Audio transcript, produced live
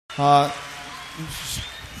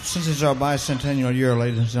Since it's our bicentennial year,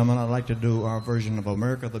 ladies and gentlemen, I'd like to do our version of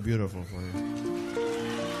America the Beautiful for you.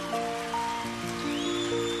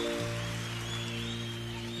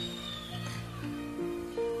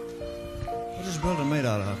 What is this building made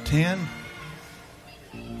out of? Tin?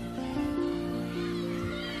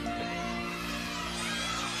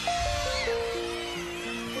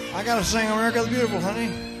 I gotta sing America the Beautiful,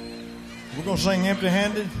 honey. We're gonna sing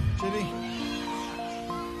empty-handed, Chitty.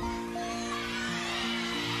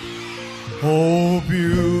 Oh,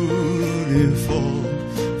 beautiful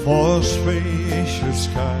for spacious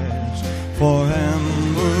skies, for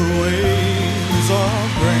amber waves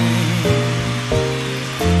of grain,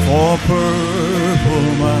 for purple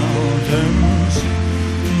mountains,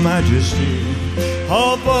 majesty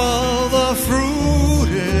above the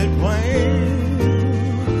fruited plain.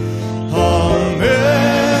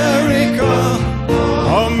 America,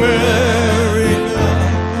 America,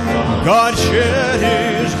 God shed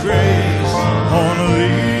His grace on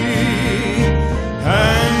thee,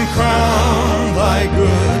 and crown thy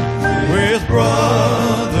good with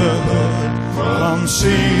brotherhood from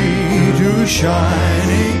sea to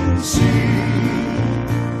shining sea.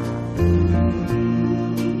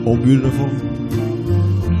 Oh, beautiful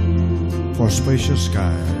for spacious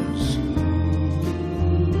skies,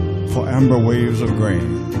 for amber waves of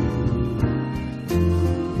grain,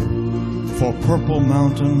 for purple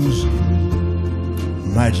mountains,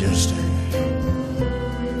 majesty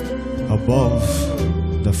above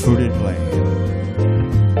the fruited plain.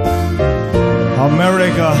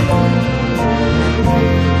 America,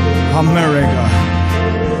 America,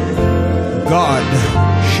 God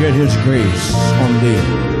shed His grace on thee,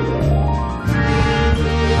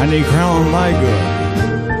 and He crowned thy good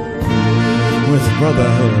with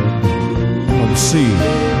brotherhood from sea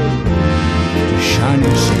to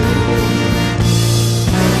shining sea.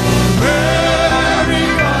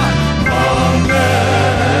 America,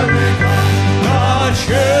 America, God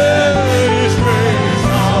shed His grace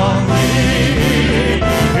on thee,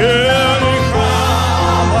 and He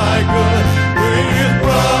crowned thy good with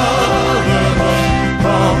brotherhood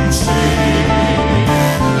from sea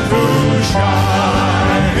to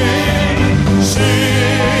shining sea.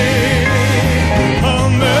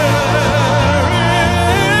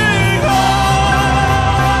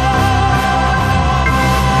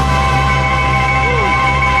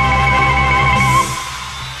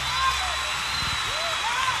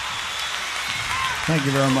 Thank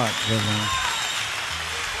you very much, everyone.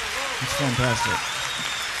 It's fantastic.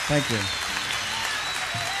 Thank you.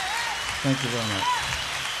 Thank you very much.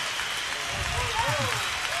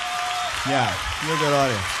 Yeah, you're a good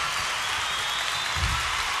audience.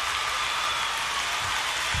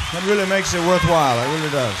 That really makes it worthwhile. It really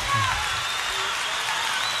does.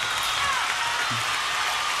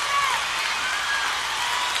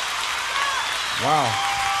 Wow.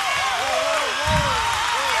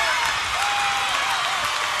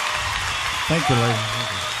 Thank you, ladies.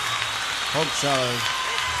 Thank you. Polk salad.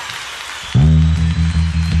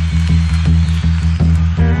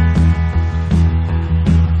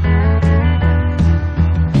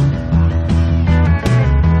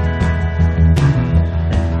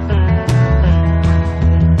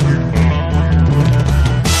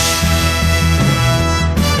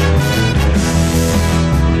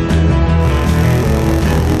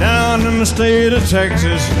 Down in the state of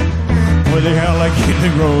Texas, where the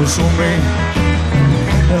alligator grows so mean,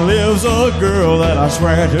 there lives a girl that I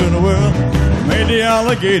swear to the world made the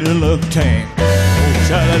alligator look tame. Oh,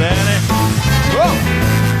 Charlie Danny. Whoa!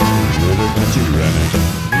 Really got you running.